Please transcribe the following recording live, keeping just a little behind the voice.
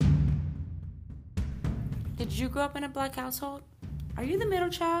Did you grow up in a black household? Are you the middle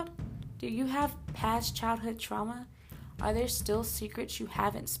child? Do you have past childhood trauma? Are there still secrets you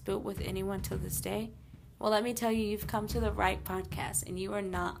haven't spilled with anyone till this day? Well, let me tell you, you've come to the right podcast and you are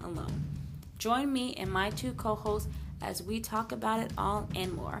not alone. Join me and my two co-hosts as we talk about it all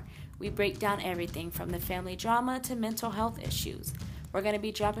and more. We break down everything from the family drama to mental health issues. We're going to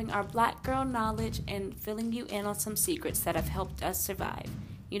be dropping our black girl knowledge and filling you in on some secrets that have helped us survive.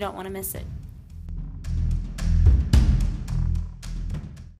 You don't want to miss it.